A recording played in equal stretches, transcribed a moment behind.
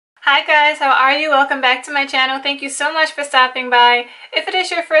Hi guys, how are you? Welcome back to my channel. Thank you so much for stopping by. If it is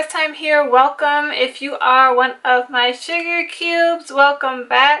your first time here, welcome. If you are one of my sugar cubes, welcome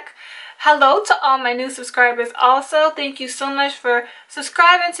back. Hello to all my new subscribers also. Thank you so much for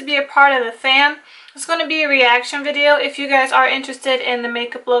subscribing to be a part of the fam. It's going to be a reaction video. If you guys are interested in the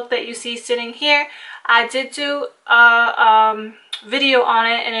makeup look that you see sitting here, I did do a video on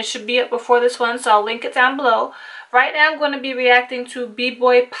it and it should be up before this one, so I'll link it down below. Right now I'm going to be reacting to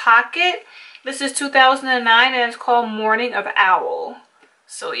Bboy Pocket. This is 2009 and it's called Morning of Owl.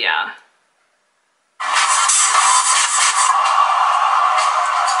 So yeah.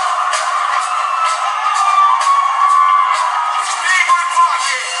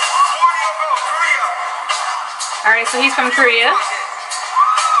 Alright, so he's from Korea.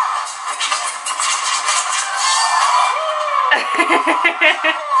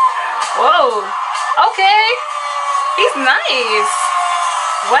 Whoa. Okay. He's nice.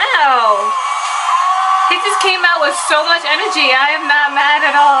 Wow. He just came out with so much energy. I am not mad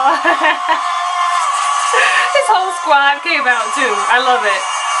at all. His whole squad came out too. I love it.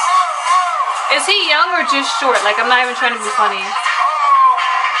 Is he young or just short? Like, I'm not even trying to be funny.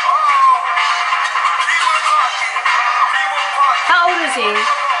 How old is he?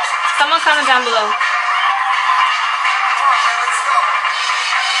 Someone comment down below.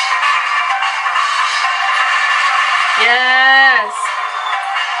 Yes.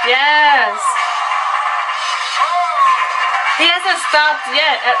 Yes. He hasn't stopped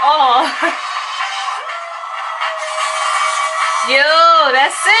yet at all. Yo,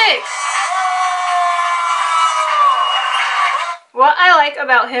 that's sick. What I like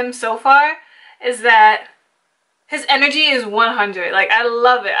about him so far is that his energy is 100. Like, I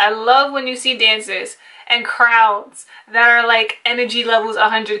love it. I love when you see dancers and crowds that are like energy levels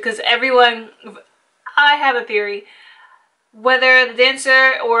 100, because everyone, I have a theory, whether the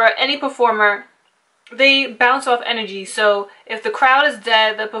dancer or any performer, they bounce off energy. So if the crowd is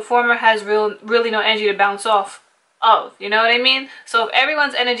dead, the performer has really no energy to bounce off of. You know what I mean? So if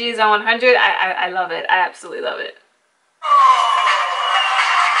everyone's energy is on 100, I love it. I absolutely love it.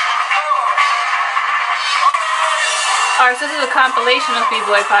 Alright, so this is a compilation of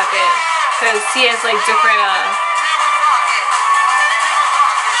Bboy Pocket, because he has like different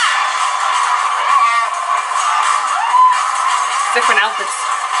outfits.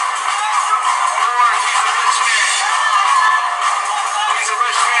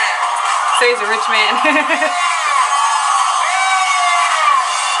 So he's a rich man.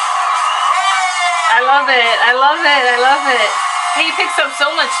 I love it. I love it. I love it. He picks up so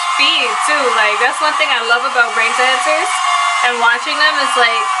much speed too. Like, that's one thing I love about breakdancers and watching them is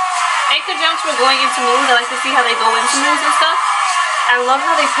like, in conjunction with going into moves, I like to see how they go into moves and stuff. I love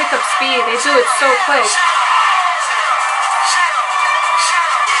how they pick up speed. They do it so quick.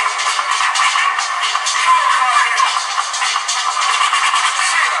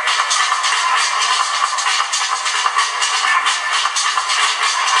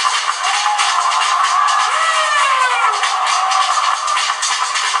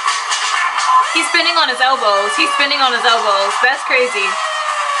 He's spinning on his elbows. He's spinning on his elbows. That's crazy.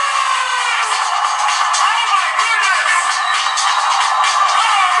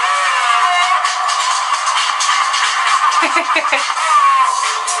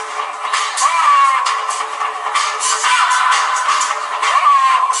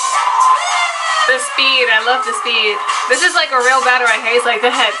 The speed. I love the speed. This is like a real battle right here. He's like, go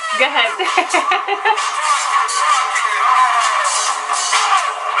ahead. Go ahead.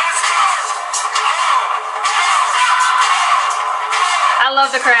 I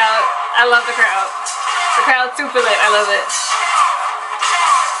love the crowd. I love the crowd. The crowd's super lit. I love it.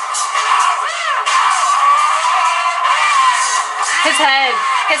 His head.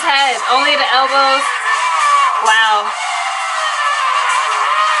 His head. Only the elbows. Wow.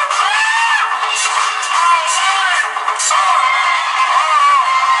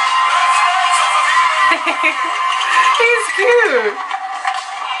 He's cute.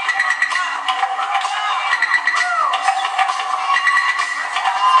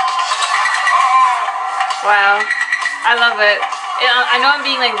 Wow, I love it. I know I'm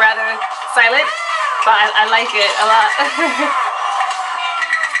being like rather silent, but I like it a lot.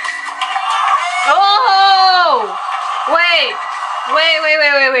 Oh! Wait.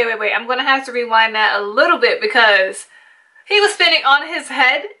 I'm gonna have to rewind that a little bit because he was spinning on his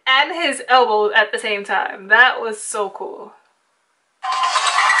head and his elbows at the same time. That was so cool.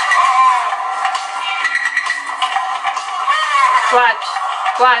 Watch.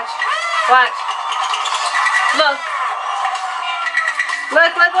 Watch. Watch. Look.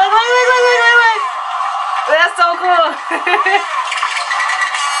 Look. That's so cool.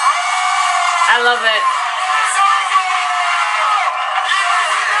 I love it.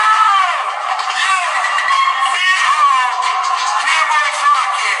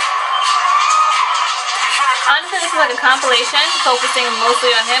 Honestly, this is like a compilation focusing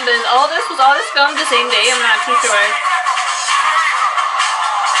mostly on him, but all this filmed the same day? I'm not too sure.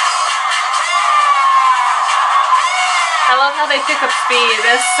 I love how they pick up speed.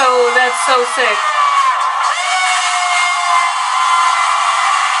 That's so sick.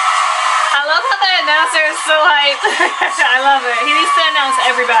 I love how the announcer is so hyped. I love it. He needs to announce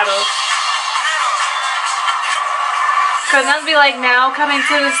every battle. Cause I'll be like, now coming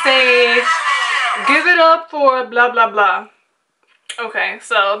to the stage, give it up for blah blah blah. Okay,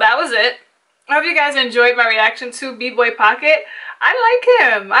 so that was it. I hope you guys enjoyed my reaction to Bboy Pocket. I like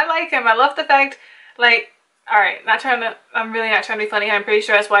him. I love the fact, like, alright, I'm really not trying to be funny. I'm pretty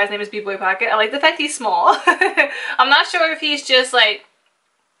sure that's why his name is Bboy Pocket. I like the fact he's small. I'm not sure if he's just like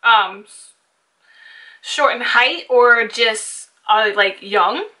short in height or just like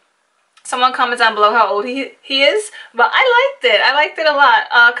young. Someone comment down below how old he is, but I liked it a lot.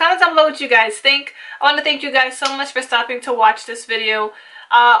 Comment down below what you guys think. I want to thank you guys so much for stopping to watch this video.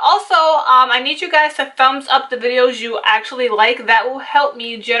 Also, I need you guys to thumbs up the videos you actually like. That will help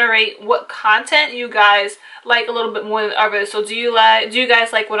me generate what content you guys like a little bit more than others. So do you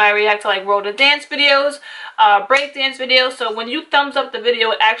guys like when I react to like roll to dance videos, break dance videos? So when you thumbs up the video,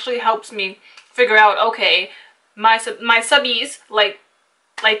 it actually helps me figure out, okay, my subbies like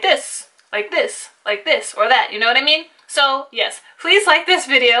this, or that, you know what I mean? So yes, please like this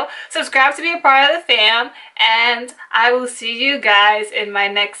video, subscribe to be a part of the fam, and I will see you guys in my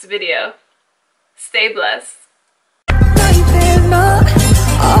next video. Stay blessed.